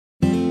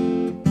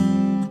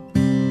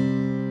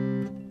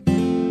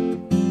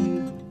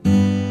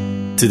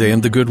Today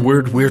on The Good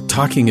Word, we're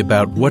talking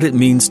about what it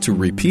means to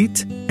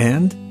repeat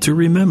and to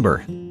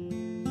remember.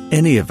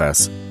 Any of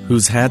us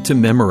who's had to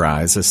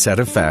memorize a set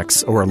of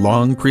facts or a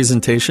long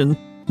presentation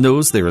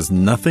knows there is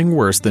nothing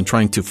worse than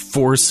trying to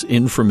force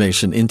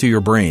information into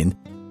your brain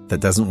that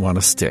doesn't want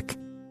to stick.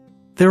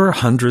 There are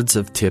hundreds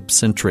of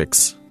tips and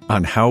tricks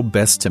on how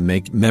best to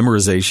make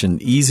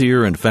memorization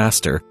easier and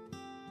faster.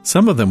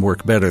 Some of them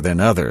work better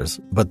than others,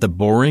 but the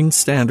boring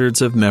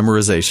standards of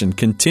memorization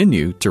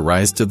continue to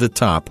rise to the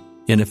top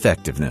in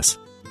effectiveness.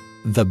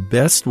 The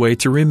best way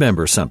to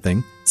remember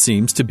something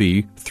seems to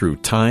be through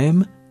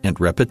time and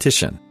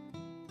repetition.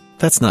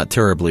 That's not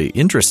terribly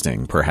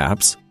interesting,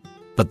 perhaps,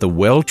 but the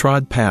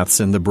well-trod paths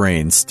in the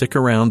brain stick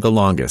around the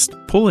longest,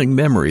 pulling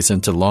memories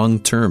into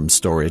long-term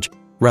storage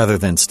rather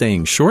than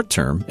staying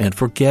short-term and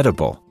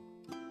forgettable.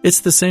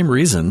 It's the same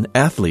reason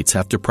athletes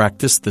have to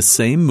practice the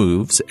same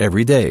moves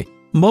every day,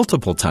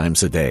 multiple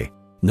times a day,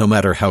 no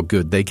matter how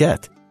good they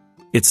get.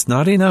 It's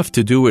not enough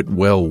to do it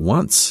well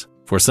once.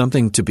 For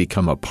something to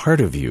become a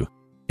part of you,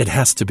 it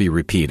has to be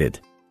repeated.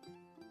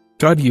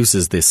 God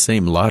uses this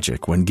same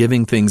logic when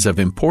giving things of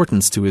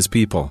importance to His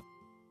people.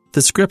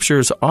 The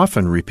Scriptures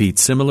often repeat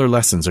similar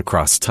lessons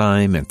across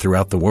time and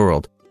throughout the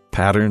world,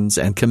 patterns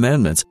and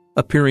commandments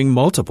appearing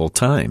multiple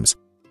times.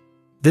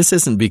 This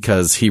isn't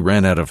because He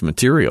ran out of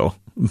material,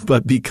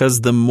 but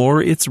because the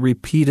more it's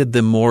repeated,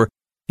 the more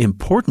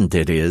important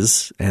it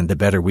is, and the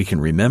better we can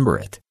remember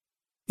it.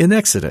 In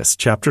Exodus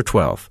chapter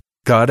 12,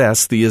 God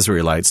asked the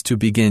Israelites to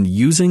begin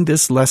using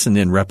this lesson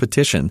in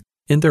repetition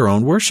in their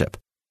own worship.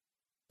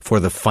 For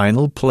the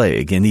final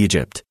plague in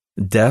Egypt,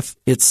 death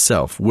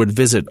itself would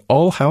visit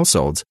all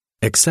households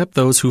except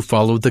those who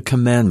followed the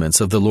commandments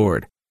of the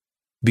Lord.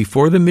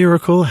 Before the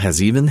miracle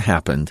has even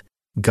happened,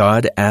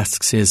 God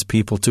asks His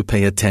people to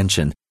pay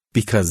attention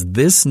because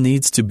this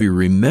needs to be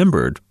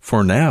remembered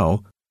for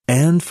now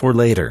and for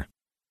later.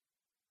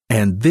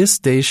 And this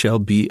day shall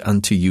be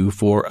unto you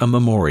for a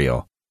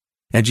memorial.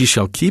 And ye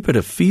shall keep it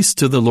a feast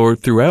to the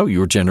Lord throughout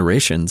your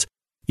generations.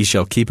 Ye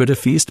shall keep it a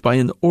feast by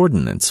an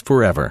ordinance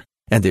forever.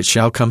 And it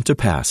shall come to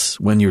pass,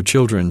 when your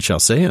children shall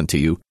say unto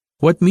you,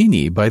 What mean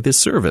ye by this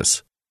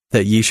service?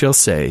 That ye shall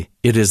say,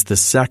 It is the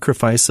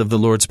sacrifice of the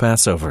Lord's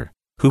Passover,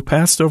 who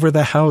passed over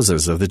the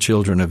houses of the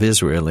children of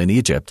Israel in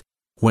Egypt,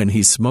 when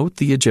He smote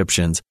the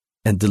Egyptians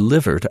and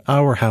delivered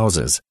our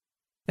houses.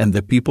 And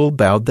the people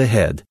bowed the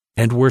head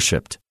and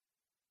worshipped.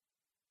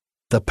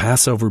 The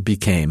Passover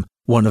became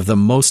one of the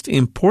most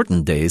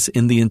important days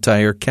in the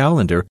entire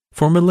calendar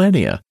for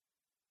millennia.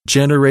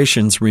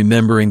 Generations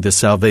remembering the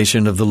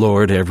salvation of the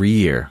Lord every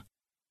year.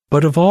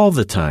 But of all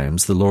the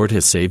times the Lord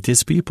has saved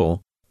His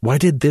people, why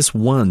did this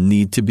one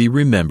need to be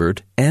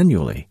remembered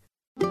annually?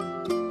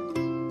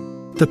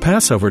 The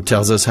Passover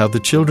tells us how the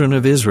children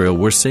of Israel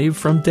were saved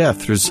from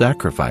death through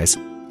sacrifice,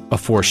 a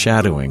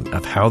foreshadowing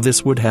of how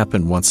this would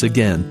happen once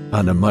again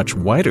on a much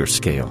wider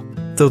scale.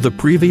 Though the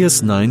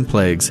previous 9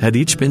 plagues had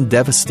each been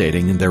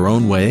devastating in their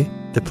own way,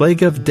 the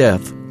plague of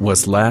death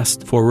was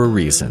last for a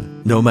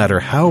reason. No matter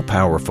how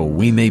powerful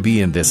we may be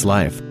in this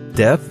life,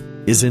 death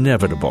is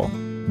inevitable.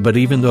 But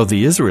even though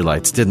the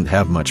Israelites didn't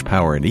have much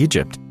power in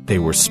Egypt, they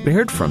were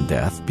spared from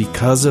death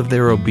because of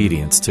their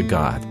obedience to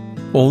God.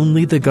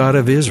 Only the God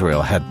of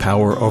Israel had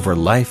power over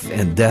life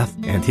and death,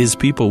 and His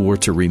people were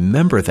to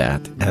remember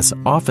that as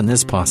often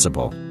as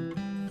possible.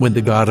 When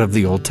the God of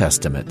the Old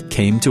Testament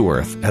came to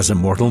earth as a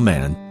mortal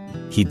man,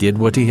 He did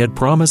what He had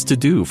promised to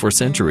do for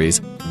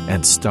centuries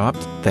and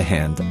stopped the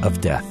hand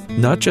of death,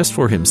 not just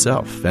for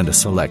Himself and a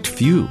select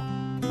few,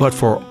 but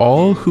for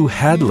all who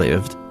had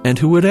lived and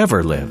who would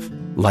ever live.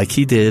 Like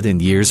He did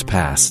in years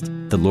past,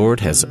 the Lord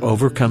has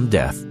overcome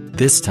death,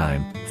 this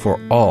time for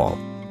all.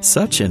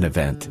 Such an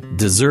event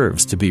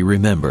deserves to be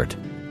remembered.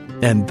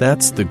 And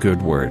that's the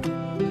good word.